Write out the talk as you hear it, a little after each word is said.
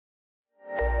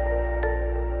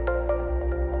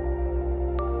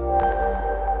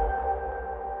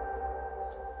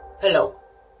Hello,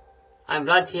 I'm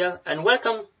Vlad here and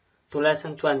welcome to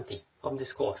lesson 20 of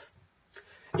this course.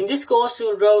 In this course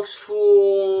you'll go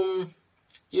through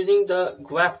using the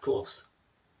graph tools.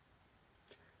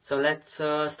 So let's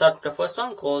start with the first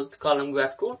one called column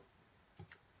graph tool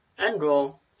and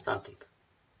draw something.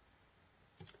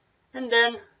 And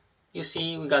then you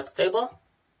see we got a table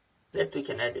that we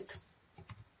can edit.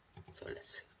 So let's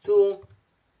say 2,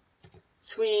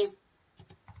 3,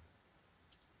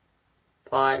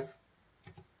 5.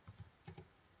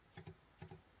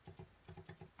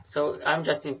 So I'm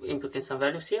just inputting some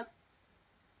values here.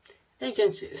 And you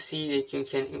can see that you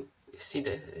can see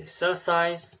the cell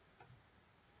size,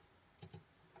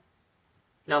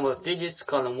 number of digits,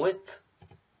 column width.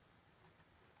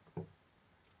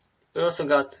 We also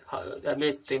got the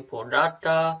ability to import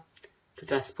data, to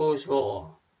transpose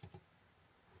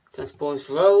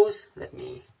rows. Let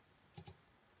me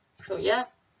show, yeah,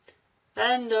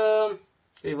 and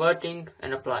reverting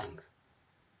and applying.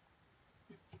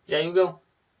 There you go.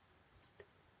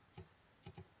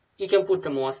 You can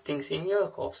put more things in here,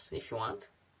 of course, if you want.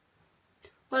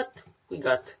 But we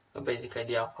got a basic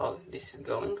idea of how this is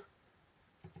going.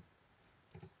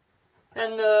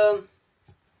 And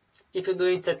if you're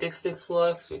doing statistics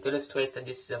works with Illustrator,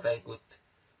 this is a very good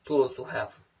tool to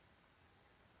have.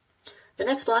 The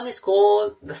next one is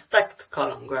called the stacked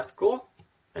column graph tool.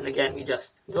 And again, we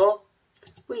just draw.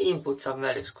 We input some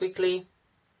values quickly.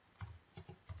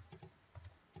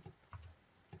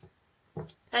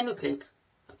 And we click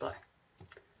apply.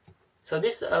 So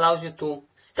this allows you to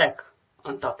stack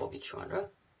on top of each other.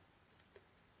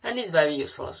 And it's very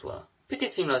useful as well. Pretty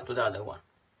similar to the other one.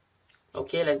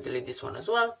 Okay, let's delete this one as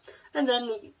well. And then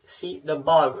we see the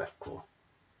bar graph tool.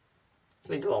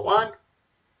 We draw one.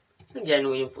 Again,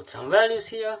 we input some values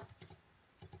here.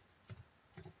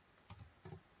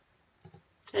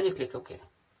 And you click OK.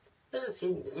 As you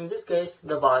see, in this case,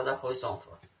 the bars are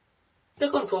horizontal. The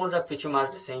controls are pretty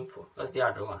much the same as the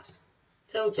other ones.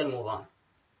 So we can move on.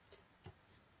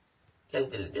 Let's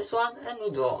delete this one and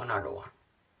we draw another one.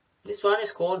 This one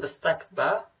is called the stacked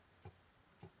bar.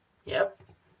 Yep.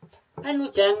 And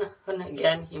we can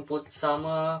again input some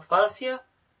files here.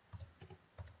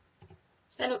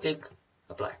 And we click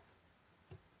apply.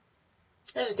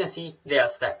 As you can see, they are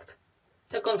stacked.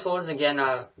 The controls again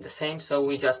are the same, so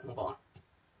we just move on.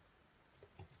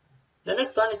 The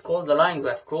next one is called the line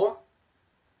graph tool.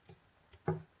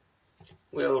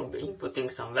 We will be inputting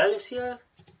some values here.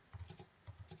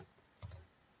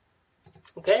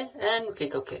 Okay, and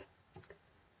click OK.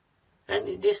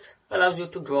 And this allows you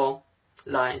to draw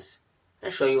lines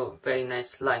and show you a very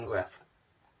nice line graph.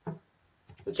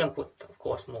 We can put, of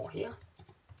course, more here.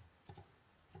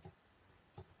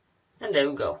 And there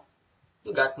you go.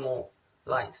 You got more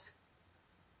lines.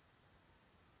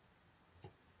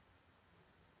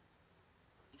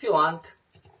 If you want,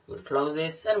 we'll close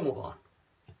this and move on.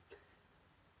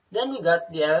 Then we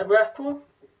got the array graph tool.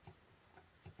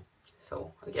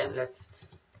 So again, let's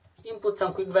input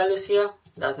some quick values here.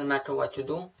 Doesn't matter what you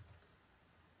do.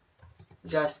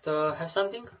 Just have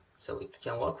something so we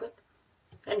can work with.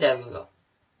 And there we go.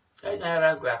 An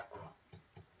array graph tool.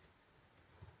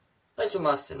 As you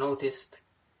must have noticed,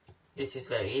 this is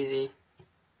very easy.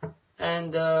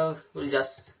 And we'll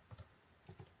just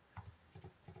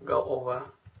go over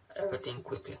everything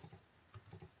quickly.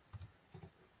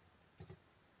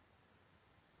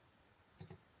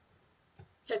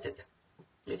 That's it.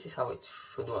 This is how it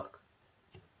should work.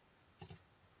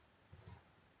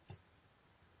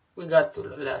 We got to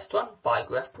the last one, pie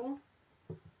graph tool.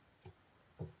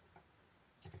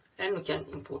 And we can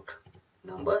input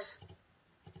numbers.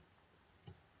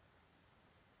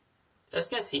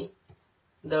 As you can see,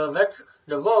 the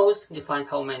rows define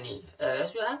how many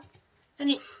areas you have,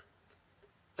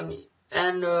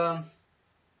 and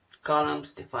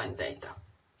columns define data.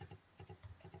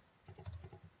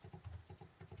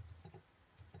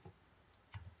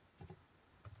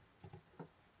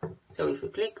 So if we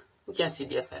click, we can see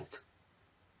the effect.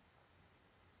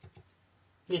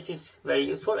 This is very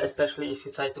useful, especially if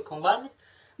you try to combine it,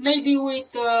 maybe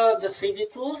with the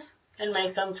 3D tools and make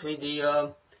some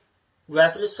 3D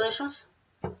graph illustrations.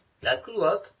 That could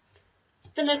work.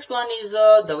 The next one is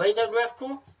the radar graph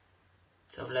tool.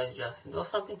 So let's just do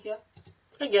something here.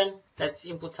 Again, let's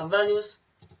input some values.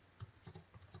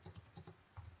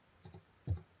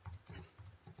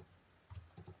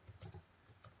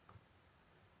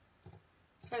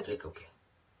 And click OK.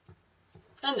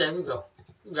 And there we go.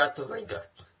 We got the radar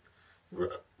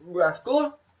graph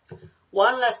tool.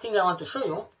 One last thing I want to show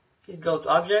you is go to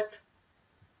Object,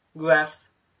 Graphs,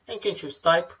 and you can choose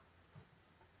Type.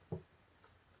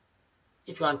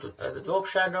 If you want to add a drop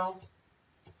shadow,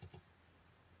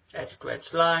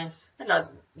 edge-to-edge lines, and add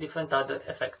different other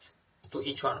effects to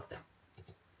each one of them.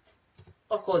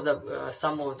 Of course,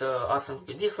 some of the art will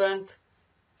be different.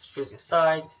 Choosing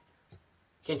sides, you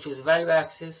can choose value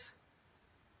axis,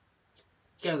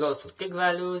 you can go to tick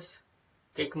values,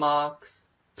 tick marks,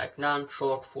 like none,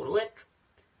 short, full width,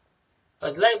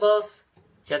 add labels,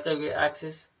 category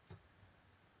axis,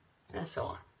 and so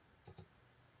on.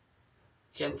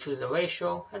 You can choose the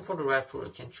ratio, and for the ref tool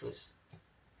you can choose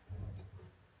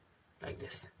like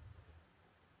this.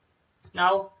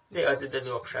 Now they added the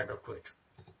drop shadow to it.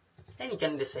 And you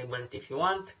can disable it if you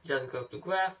want. Just go to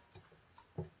graph,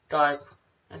 type,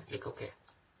 and click OK.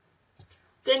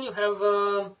 Then you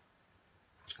have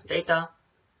data,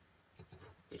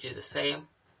 which is the same.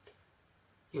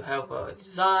 You have a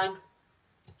design.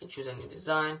 You can choose a new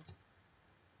design.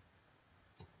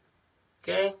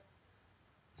 Okay.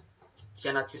 You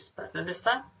cannot use partner this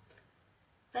time.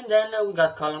 And then we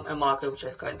got column and marker, which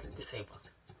is currently disabled.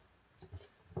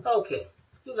 Okay,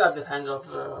 you got the hang of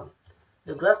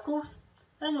the graph tools,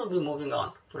 and we'll be moving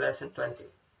on to lesson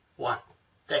 21.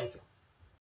 Thank you.